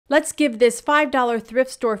Let's give this $5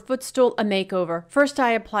 thrift store footstool a makeover. First,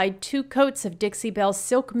 I applied 2 coats of Dixie Belle's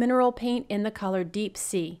Silk Mineral Paint in the color Deep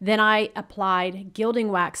Sea. Then I applied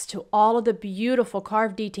Gilding Wax to all of the beautiful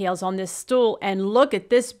carved details on this stool, and look at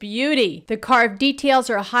this beauty! The carved details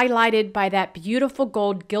are highlighted by that beautiful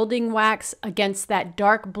gold gilding wax against that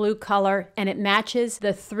dark blue color, and it matches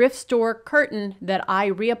the thrift store curtain that I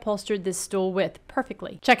reupholstered this stool with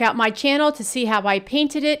perfectly. Check out my channel to see how I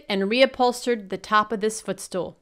painted it and reupholstered the top of this footstool.